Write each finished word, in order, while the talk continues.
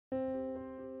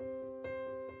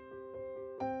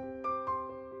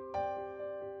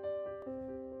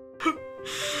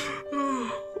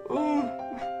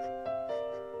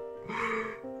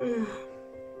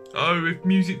Oh, if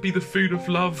music be the food of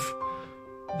love,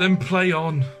 then play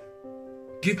on.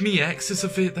 Give me excess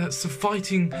of it, that so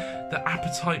fighting the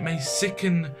appetite may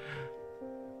sicken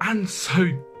and so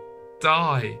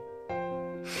die.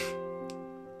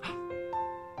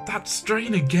 That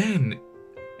strain again,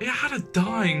 it had a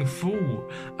dying fall.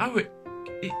 Oh,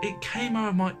 it came out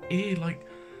of my ear like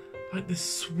the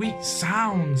sweet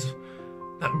sounds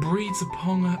that breathes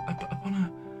upon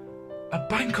a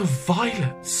bank of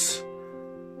violets,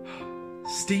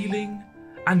 stealing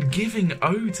and giving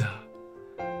odour.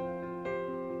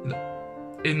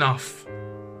 Enough,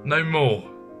 no more.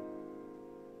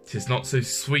 'Tis not so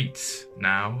sweet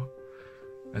now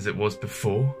as it was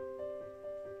before.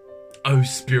 O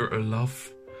spirit of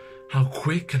love, how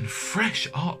quick and fresh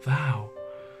art thou,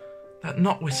 that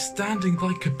notwithstanding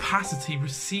thy capacity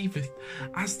receiveth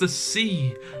as the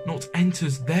sea not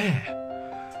enters there,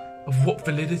 of what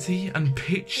validity and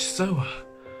pitch sower,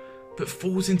 but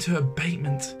falls into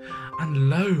abatement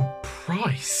and low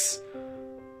price,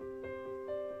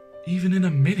 even in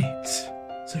a minute,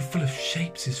 so full of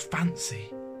shapes is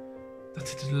fancy,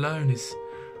 that it alone is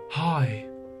high,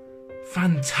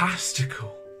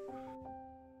 fantastical.